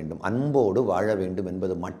வாழ வேண்டும், அன்போடு வாழ வேண்டும்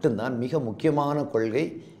என்பது மட்டும்தான் மிக முக்கியமான கொள்கை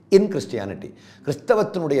இன் கிறிஸ்டியானிட்டி.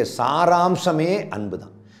 கிறிஸ்தவத்தினுடைய சாராம்சமே அன்பு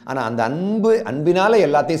தான். ஆனால் அந்த அன்பினால்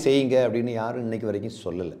எல்லாத்தையும் செய்யுங்க அப்படின்னு யாரும் இன்னைக்கு வரைக்கும்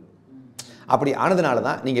சொல்லலை. அப்படி ஆனதுனால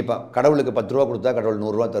தான் நீங்கள் இப்போ கடவுளுக்கு 10 ரூபா கொடுத்தா கடவுள்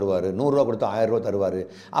 100 ரூபா தருவார், 100 ரூபா கொடுத்தா 1000 ரூபா தருவார்.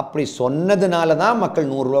 அப்படி சொன்னதுனால தான் மக்கள்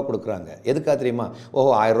 100 ரூபா கொடுக்குறாங்க. எதுக்காக தெரியுமா? ஓஹோ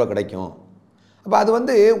 1000 ரூபா கிடைக்கும். அப்போ அது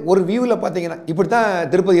வந்து ஒரு வியூவில் பார்த்தீங்கன்னா இப்படி தான்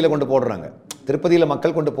திருப்பதியில் கொண்டு போடுறாங்க. திருப்பதியில்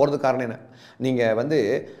மக்கள் கொண்டு போகிறதுக்கு காரணம் என்ன? நீங்கள் வந்து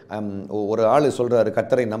ஒரு ஆள் சொல்கிறாரு,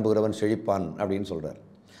 கர்த்தரை நம்புகிறவன் செழிப்பான் அப்படின்னு சொல்கிறார்.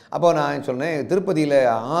 அப்போ நான் சொன்னேன், திருப்பதியில்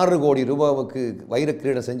 6 கோடி ரூபாவுக்கு வைர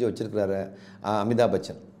கிரீடம் செஞ்சு வச்சுருக்கிறாரு அமிதாப்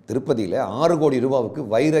பச்சன். திருப்பதியில் 6 கோடி ரூபாவுக்கு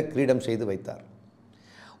வைர கிரீடம் செய்து வைத்தார்.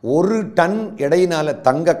 1 டன் எடையினால்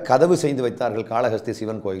தங்க கதவு செய்து வைத்தார்கள் காளஹஸ்தி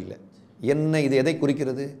சிவன் கோயிலில். என்ன இது எதை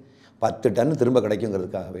குறிக்கிறது? 10 டன் திரும்ப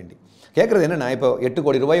கிடைக்குங்கிறதுக்காக வேண்டி கேட்குறது என்ன? நான் இப்போ 8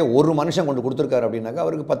 கோடி ரூபாயை ஒரு மனுஷன் கொண்டு கொடுத்துருக்காரு அப்படின்னாக்கா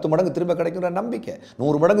அவருக்கு 10 மடங்கு திரும்ப கிடைக்கிற நம்பிக்கை,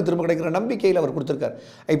 100 மடங்கு திரும்ப கிடைக்கிற நம்பிக்கையில் அவர் கொடுத்துருக்காரு.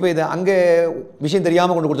 இப்போ இதை அங்கே விஷயம்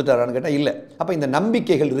தெரியாமல் கொண்டு கொடுத்துட்டாரான்னு கேட்டால் இல்லை. அப்போ இந்த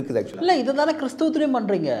நம்பிக்கைகள் இருக்குது. ஆக்சுவலாக இல்லை, இதை தானே கிறிஸ்தவத்துலேயும்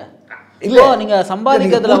பண்ணுறீங்க. இல்லை, நீங்கள்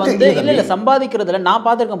சம்பாதிக்கிறதுல வந்து இல்லை சம்பாதிக்கிறதுல நான்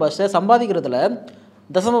பார்த்துருக்கேன். ஃபஸ்ட்டு சம்பாதிக்கிறதுல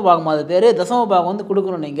தசம பாகம், அது பேர் தசம பாகம் வந்து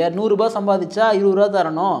கொடுக்கணும். நீங்கள் 100 ரூபா சம்பாதிச்சா 20 ரூபா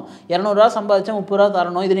தரணும், 200 ரூபா சம்பாதிச்சா 30 ரூபா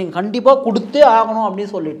தரணும், இது நீங்கள் கண்டிப்பாக கொடுத்தே ஆகணும்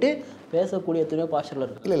அப்படின்னு சொல்லிட்டு பேசக்கூடிய எத்தனையோ பாஸ்டர்கள்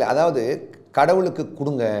இருக்குது. இல்லை, அதாவது கடவுளுக்கு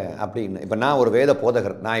கொடுங்க அப்படின்னு. இப்போ நான் ஒரு வேத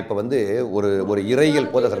போதகர், நான் இப்போ வந்து ஒரு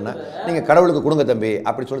இறையியல் போதகர்னா நீங்கள் கடவுளுக்கு கொடுங்க தம்பி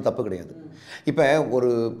அப்படி சொல்லி தப்பு கிடையாது.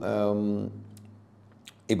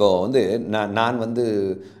 இப்போ வந்து நான் வந்து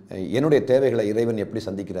என்னுடைய தேவைகளை இறைவன் எப்படி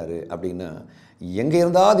சந்திக்கிறாரு அப்படின்னா, எங்கே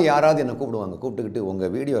இருந்தாவது யாராவது என்னை கூப்பிடுவாங்க, கூப்பிட்டுக்கிட்டு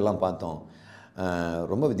உங்கள் வீடியோ எல்லாம் பார்த்தோம்,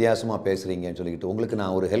 ரொம்ப வித்தியாசமாக பேசுகிறீங்கன்னு சொல்லிக்கிட்டு உங்களுக்கு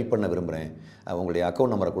நான் ஒரு ஹெல்ப் பண்ண விரும்புகிறேன், உங்களுடைய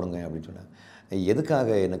அக்கௌண்ட் நம்பரை கொடுங்க அப்படின்னு சொன்னேன். எதுக்காக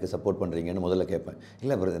எனக்கு சப்போர்ட் பண்ணுறீங்கன்னு முதல்ல கேட்பேன்.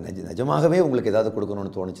 இல்லை நிஜமாகவே உங்களுக்கு ஏதாவது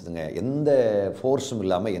கொடுக்கணும்னு தோணுச்சுதுங்க, எந்த ஃபோர்ஸும்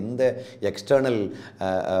இல்லாமல், எந்த எக்ஸ்டர்னல்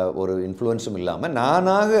ஒரு இன்ஃப்ளூயன்ஸும் இல்லாமல்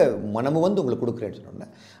நானாக மனமு வந்து உங்களுக்கு கொடுக்குறேன்னு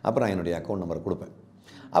சொன்னேன். அப்புறம் நான் என்னுடைய அக்கௌண்ட் நம்பரை கொடுப்பேன்.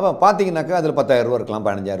 அப்போ பார்த்தீங்கன்னாக்கா அதில் 10,000 இருக்கலாம்,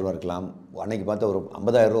 15,000 இருக்கலாம். அன்றைக்கி பார்த்தா ஒரு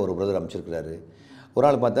 50,000 ஒரு பிரதர் அமைச்சிருக்கிறாரு. ஒரு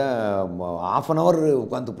ஆள் பார்த்தா ½ அன் ஹவர்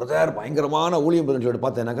உட்காந்து பிரதர் பயங்கரமான ஊழியம் சொல்லிட்டு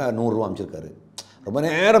பார்த்தேன்னாக்கா 100 ரூபா அமைச்சிருக்காரு. ரொம்ப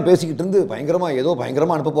நேரம் பேசிக்கிட்டு இருந்து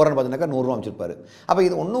பயங்கரமாக அனுப்ப போகிறேன்னு பார்த்தீங்கன்னாக்கா 100 ரூபா அமைச்சிருப்பாரு. அப்போ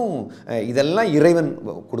இது ஒன்றும் இதெல்லாம் இறைவன்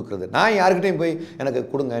கொடுக்குறது. நான் யாருக்கிட்டையும் போய் எனக்கு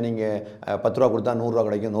கொடுங்க, நீங்கள் 10 ரூபா கொடுத்தா 100 ரூபா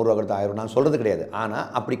கிடைக்கும், 100 ரூபா கொடுத்தா 1000 நான் சொல்கிறது கிடையாது. ஆனால்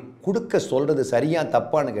அப்படி கொடுக்க சொல்கிறது சரியாக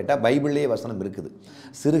தப்பான்னு கேட்டால் பைபிள்லேயே வசனம் இருக்குது.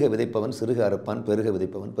 சிறுக விதைப்பவன் சிறுக அறுப்பான், பெருக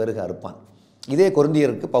விதைப்பவன் பெருக அறுப்பான். இதே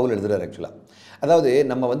கொரிந்தியருக்கு பவுல் எழுதுகிறார். ஆக்சுவலாக அதாவது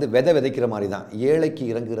நம்ம வந்து விதைக்கிற மாதிரி தான், ஏழைக்கு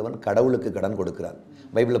இறங்குகிறவன் கடவுளுக்கு கடன் கொடுக்குறார்,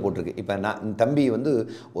 பைபிளில் போட்டிருக்கு. இப்போ நான் தம்பி வந்து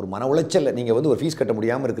ஒரு மன உளைச்சல், நீங்கள் வந்து ஒரு ஃபீஸ் கட்ட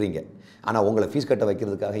முடியாமல் இருக்கிறீங்க, ஆனால் உங்களை ஃபீஸ் கட்ட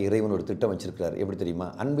வைக்கிறதுக்காக இறைவன் ஒரு திட்டம் வச்சிருக்கிறார். எப்படி தெரியுமா?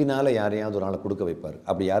 அன்பினால் யாரையாவது ஒரு நாளை கொடுக்க வைப்பார்.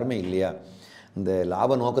 அப்படி யாருமே இல்லையா? இந்த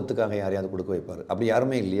லாப நோக்கத்துக்காக யாரையாவது கொடுக்க வைப்பார். அப்படி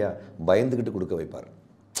யாருமே இல்லையா? பயந்துக்கிட்டு கொடுக்க வைப்பார்.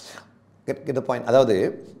 கெட்ட பாயிண்ட். அதாவது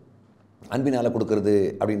அன்பினால் கொடுக்கறது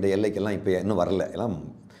அப்படின்ற எல்லைக்கெல்லாம் இப்போ இன்னும் வரல. எல்லாம்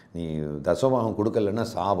நீ தசமபாகம் கொடுக்கலன்னா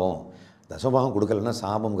சாபம், தசமபாகம் கொடுக்கலன்னா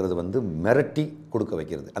சாபங்கிறது வந்து மிரட்டி கொடுக்க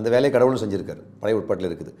வைக்கிறது. அந்த வேலையை கடவுளும் செஞ்சுருக்காரு, பழைய உட்பாட்டில்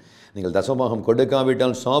இருக்குது. நீங்கள் தசமபாகம்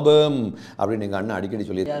கொடுக்காவிட்டால் சாபம் அப்படின்னு எங்கள் அண்ணன் அடிக்கடி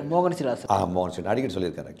சொல்லியிருக்காரு. மோகன் சிலாஸ் அடிக்கடி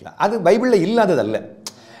சொல்லியிருக்காரு. அது பைபிளில் இல்லாததல்ல.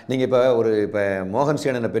 நீங்கள் இப்போ மோகன்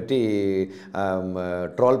சேனனை பற்றி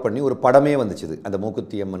ட்ரோல் பண்ணி ஒரு படமே வந்துச்சு, அந்த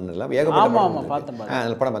மூக்குத்தி அம்மன் எல்லாம் ஏகப்பட்ட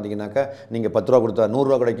அந்த படம் பார்த்தீங்கன்னாக்கா நீங்கள் 10 ரூபா கொடுத்தா 100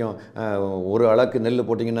 ரூபா கிடைக்கும், ஒரு அளவுக்கு நெல்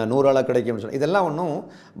போட்டிங்கன்னா 100 அளவு கிடைக்கும்னு சொல்லி இதெல்லாம் ஒன்றும்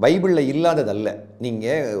பைபிளில் இல்லாததல்ல.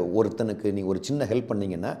 நீங்கள் ஒருத்தனுக்கு நீங்கள் ஒரு சின்ன ஹெல்ப்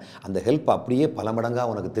பண்ணிங்கன்னா அந்த ஹெல்ப் அப்படியே பல மடங்காக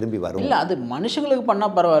உனக்கு திரும்பி வரும். இல்லை அது மனுஷங்களுக்கு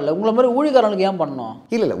பண்ணால் பரவாயில்ல, உங்களை மாதிரி ஊழியக்காரனுக்கு ஏன் பண்ணணும்?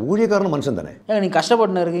 இல்லை காரணம் மனுஷன் தானே. நீங்கள்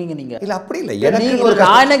கஷ்டப்பட்டு இருக்கீங்க. நீங்கள் இல்லை அப்படி இல்லை.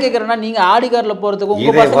 நான் என்ன கேட்குறேன்னா, நீங்கள் ஆடி காரில்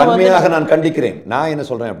போகிறதுக்கு வன்மையாக நான் கண்டிக்கிறேன். நான் என்ன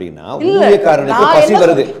சொல்றேன் அப்படின்னா,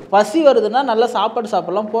 ஊழியக்காரனுக்கு பசி வருதுன்னா நல்லா சாப்பாடு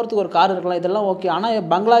சாப்பிடலாம், போறதுக்கு ஒரு கார் இருக்கலாம், இதெல்லாம் ஓகே. ஆனா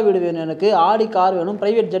பங்களா வீடு வேணும், எனக்கு ஆடி கார் வேணும்,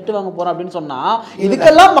 பிரைவேட் ஜெட் வாங்க போறேன் அப்படின்னு சொன்னா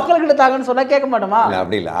இதுக்கெல்லாம் மக்கள்கிட்ட தாங்கன்னு சொன்னா கேட்க மாட்டோமா?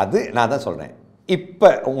 அப்படி இல்லை. அது நான் தான் சொல்றேன். இப்போ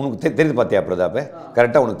உனக்கு தெரியுது பார்த்தியா பிரதாப்,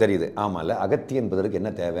 கரெக்டாக உனக்கு தெரியுது. ஆமாம்ல, அகத்தியன் என்பதற்கு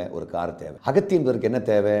என்ன தேவை? ஒரு கார் தேவை. அகத்தியன் என்பதற்கு என்ன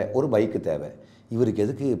தேவை? ஒரு பைக்கு தேவை. இவருக்கு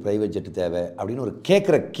எதுக்கு பிரைவேட் ஜெட் தேவை அப்படின்னு ஒரு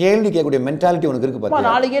கேள்வி கேட்கக்கூடிய மென்டாலிட்டி உனக்கு இருக்கு பார்த்தியா?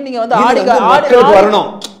 நாளைக்கே நீங்க வந்து மக்களுக்கு வரணும்,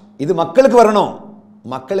 இது மக்களுக்கு வரணும்.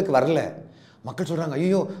 மக்களுக்கு வரல. மக்கள் சொல்கிறாங்க,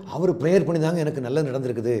 ஐயோ அவர் ப்ரேயர் பண்ணி தாங்க எனக்கு நல்லது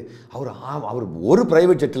நடந்திருக்குது, அவர் ஒரு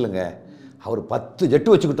ப்ரைவேட் ஜெட் இல்லைங்க, அவர் 10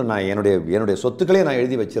 ஜெட்டு வச்சுக்கிட்டோம், நான் என்னுடைய சொத்துக்களே நான்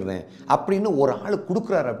எழுதி வச்சிருந்தேன் அப்படின்னு ஒரு ஆள்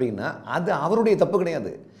கொடுக்குறாரு அப்படின்னா அது அவருடைய தப்பு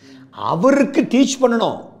கிடையாது. அவருக்கு டீச்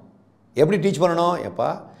பண்ணணும். எப்படி டீச் பண்ணணும்? எப்பா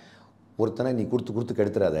ஒருத்தனை நீ கொடுத்து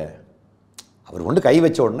கெடுத்துறாத, அவர் கொண்டு கை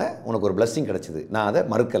வச்ச உடனே உனக்கு ஒரு பிளஸ்ஸிங் கிடச்சிது, நான் அதை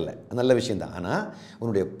மறுக்கலை, நல்ல விஷயந்தான். ஆனால்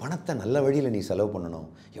உன்னுடைய பணத்தை நல்ல வழியில் நீ செலவு பண்ணணும்.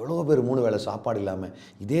 எவ்வளோ பேர் 3 வேளை சாப்பாடு இல்லாமல்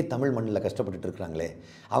இதே தமிழ் மண்ணில் கஷ்டப்பட்டுட்டு இருக்கிறாங்களே,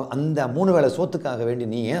 அந்த 3 வேளை சோத்துக்காக வேண்டி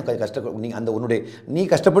நீ ஏன் நீ அந்த நீ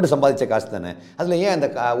கஷ்டப்பட்டு சம்பாதிச்ச காசு தானே, அதில் ஏன் அந்த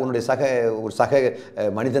உன்னுடைய சக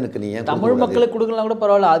மனிதனுக்கு நீ ஏன் தமிழ் மக்களுக்கு கொடுக்கலாம் கூட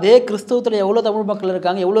பரவாயில்ல, அதே கிறிஸ்தவத்தில் எவ்வளோ தமிழ் மக்கள்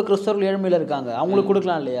இருக்காங்க, எவ்வளோ கிறிஸ்தவர்கள் ஏழ்மையில் இருக்காங்க, அவங்களுக்கு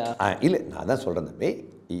கொடுக்கலாம் இல்லையா? இல்லை, நான் தான் சொல்கிறேன் தம்பி,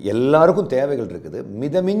 எல்லாருக்கும் தேவைகள் இருக்குது.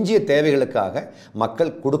 மிதமிஞ்சிய தேவைகளுக்காக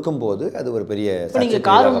மக்கள் கொடுக்கும்போது அது ஒரு பெரிய. நீங்கள்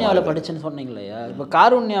காருண்யாவில் படிச்சுன்னு சொன்னீங்க இல்லையா? இப்போ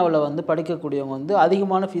காருண்யாவில் வந்து படிக்கக்கூடியவங்க வந்து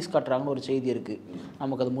அதிகமான ஃபீஸ் கட்டுறாங்கன்னு ஒரு செய்தி இருக்குது,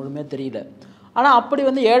 நமக்கு அது முழுமையாக தெரியல. ஆனால் அப்படி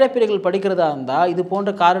வந்து ஏழை பிள்ளைகள் படிக்கிறதா இருந்தால் இது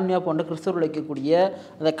போன்ற காருண்யா போன்ற கிறிஸ்தவர்கள் வைக்கக்கூடிய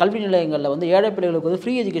அந்த கல்வி நிலையங்களில் வந்து ஏழை பிள்ளைகளுக்கு வந்து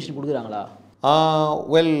ஃப்ரீ எஜுகேஷன் கொடுக்குறாங்களா?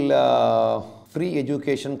 ஃப்ரீ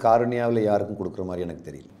எஜுகேஷன் காருண்யாவில் யாருக்கும் கொடுக்குற மாதிரி எனக்கு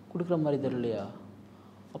தெரியல. கொடுக்குற மாதிரி தெரியலையா?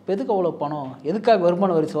 அப்போ எதுக்கு அவ்வளோ பணம்? எதுக்காக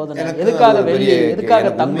வருமான வரி சோதனை? எதுக்காக வெள்ளி?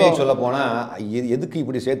 எதுக்காக தங்கம்? சொல்ல போனால் எதுக்கு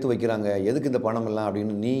இப்படி சேர்த்து வைக்கிறாங்க, எதுக்கு இந்த பணம் எல்லாம்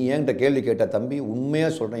அப்படின்னு நீ என்கிட்ட கேள்வி கேட்ட தம்பி,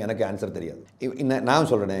 உண்மையாக சொல்கிறேன், எனக்கு ஆன்சர் தெரியாது. நான்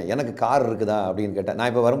சொல்கிறேன், எனக்கு கார் இருக்குதா அப்படின்னு கேட்டேன்.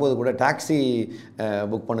 நான் இப்போ வரும்போது கூட டாக்ஸி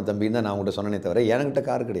புக் பண்ண தம்பின்னு தான் நான் உங்கள்கிட்ட சொன்னேனே தவிர என்கிட்ட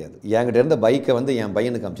கார் கிடையாது. என்கிட்ட இருந்த பைக்கை வந்து என்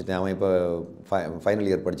பையனுக்கு அனுப்பிச்சிட்டேன். அவன் இப்போ ஃபைனல்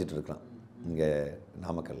இயர் படிச்சுட்டு இருக்கான் இங்கே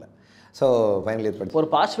நாமக்கல்ல. ஸோ ஃபைனல் இயர் படிச்சு ஒரு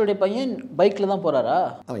பாஸ்டருடைய பையன் பைக்கில் தான் போகிறாரா?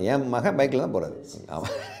 அவன் என் மகன் பைக்கில் தான் போகிறாரு.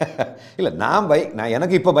 அவன் இல்லை, நான்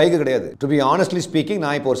எனக்கு இப்போ பைக்கு கிடையாது. டு பி ஆனஸ்ட்லி ஸ்பீக்கிங்,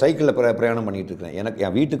 நான் இப்போ ஒரு சைக்கிளில் பிரயாணம் பண்ணிகிட்டு இருக்கிறேன். எனக்கு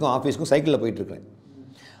என் வீட்டுக்கும் ஆஃபீஸுக்கும் சைக்கிளில் போயிட்டுருக்கேன்.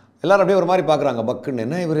 எல்லோரும் அப்படியே ஒரு மாதிரி பார்க்குறாங்க, பக்குன்னு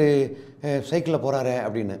என்ன இவர் சைக்கிளில் போகிறாரு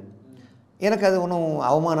அப்படின்னு. எனக்கு அது ஒன்றும்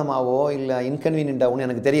அவமானமாகவோ இல்லை இன்கன்வீனியண்ட்டாகவும்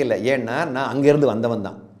எனக்கு தெரியலை. ஏன்னா நான் அங்கேருந்து வந்தவன்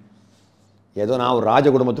தான். ஏதோ நான் ஒரு ராஜ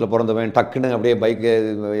குடும்பத்தில் பிறந்தவன், டக்குன்னு அப்படியே பைக்கு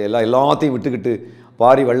எல்லாத்தையும் விட்டுக்கிட்டு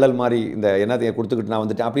பாரி வள்ளல் மாதிரி இந்த என்னத்தையும் கொடுத்துக்கிட்டு நான்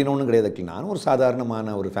வந்துட்டேன் அப்படின்னு ஒன்றும் கிடையாது. நானும் ஒரு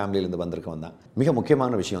சாதாரணமான ஒரு ஃபேமிலியிலேருந்து வந்திருக்கவன் தான். மிக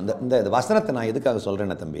முக்கியமான விஷயம் இந்த வசனத்தை நான் எதுக்காக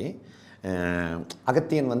சொல்கிறேன்னா தம்பி,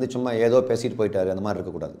 அகத்தியன் வந்து சும்மா ஏதோ பேசிட்டு போயிட்டார் அந்த மாதிரி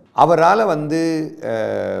இருக்கக்கூடாது. அவரால் வந்து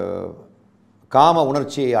காம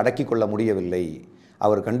உணர்ச்சியை அடக்கி கொள்ள முடியவில்லை,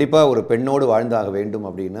 அவர் கண்டிப்பாக ஒரு பெண்ணோடு வாழ்ந்தாக வேண்டும்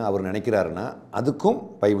அப்படின்னு அவர் நினைக்கிறாருன்னா அதுக்கும்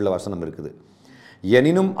பைபிளில் வசனம் இருக்குது.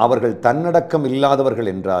 எனினும் அவர்கள் தன்னடக்கம்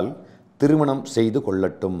இல்லாதவர்கள் என்றால் திருமணம் செய்து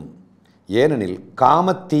கொள்ளட்டும், ஏனெனில்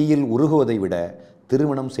காமத்தீயில் உருகுவதை விட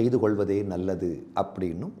திருமணம் செய்து கொள்வதே நல்லது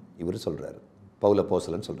அப்படின்னும் இவர் சொல்கிறார், பவுல்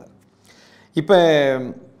அப்போஸ்தலன் சொல்கிறார். இப்போ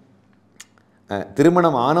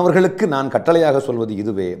திருமணம் ஆனவர்களுக்கு நான் கட்டளையாக சொல்வது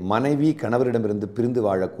இதுவே, மனைவி கணவரிடமிருந்து பிரிந்து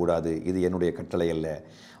வாழக்கூடாது, இது என்னுடைய கட்டளை அல்ல,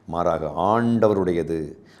 மாறாக ஆண்டவருடையது.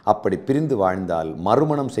 அப்படி பிரிந்து வாழ்ந்தால்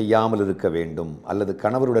மறுமணம் செய்யாமல் இருக்க வேண்டும் அல்லது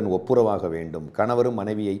கணவருடன் ஒப்புரவாக வேண்டும், கணவரும்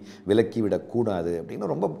மனைவியை விலக்கிவிடக்கூடாது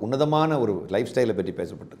அப்படின்னு ரொம்ப உன்னதமான ஒரு லைஃப் ஸ்டைலை பற்றி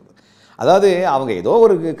பேசப்பட்டிருக்குது. அதாவது அவங்க ஏதோ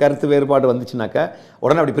ஒரு கருத்து வேறுபாடு வந்துச்சுனாக்கா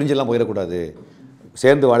உடனே அப்படி பிரிஞ்செல்லாம் போயிடக்கூடாது,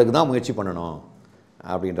 சேர்ந்து வாழுக்கு தான் முயற்சி பண்ணணும்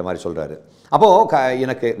அப்படின்ற மாதிரி சொல்கிறாரு.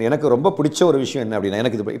 அப்போது எனக்கு ரொம்ப பிடிச்ச ஒரு விஷயம் என்ன அப்படின்னா,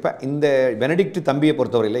 எனக்கு இது இப்போ இந்த பெனடிக்ட் தம்பியை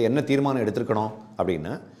பொறுத்தவரையில் என்ன தீர்மானம் எடுத்திருக்கணும்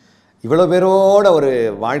அப்படின்னா, இவ்வளோ பேரோட ஒரு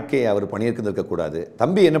வாழ்க்கையை அவர் பண்ணியிருக்கக்கூடாது.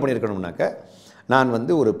 தம்பி என்ன பண்ணியிருக்கணும்னாக்க, நான்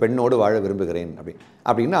வந்து ஒரு பெண்ணோடு வாழ விரும்புகிறேன்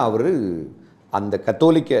அப்படின்னு அவர் அந்த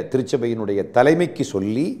கத்தோலிக்க திருச்சபையினுடைய தலைமைக்கு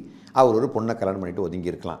சொல்லி அவர் ஒரு பொண்ணை கல்யாணம் பண்ணிட்டு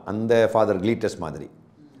ஒதுங்கியிருக்கலாம், அந்த ஃபாதர் கிளீட்டஸ் மாதிரி.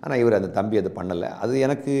 ஆனால் இவர் அந்த தம்பி அது பண்ணலை. அது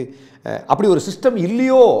எனக்கு அப்படி ஒரு சிஸ்டம்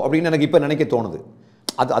இல்லையோ அப்படின்னு எனக்கு இப்போ நினைக்க தோணுது.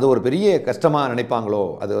 அது ஒரு பெரிய கஷ்டமாக நினைப்பாங்களோ,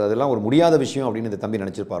 அதெல்லாம் ஒரு முடியாத விஷயம் அப்படின்னு இந்த தம்பி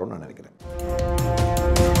நினச்சிருப்பாரோன்னு நான் நினைக்கிறேன்.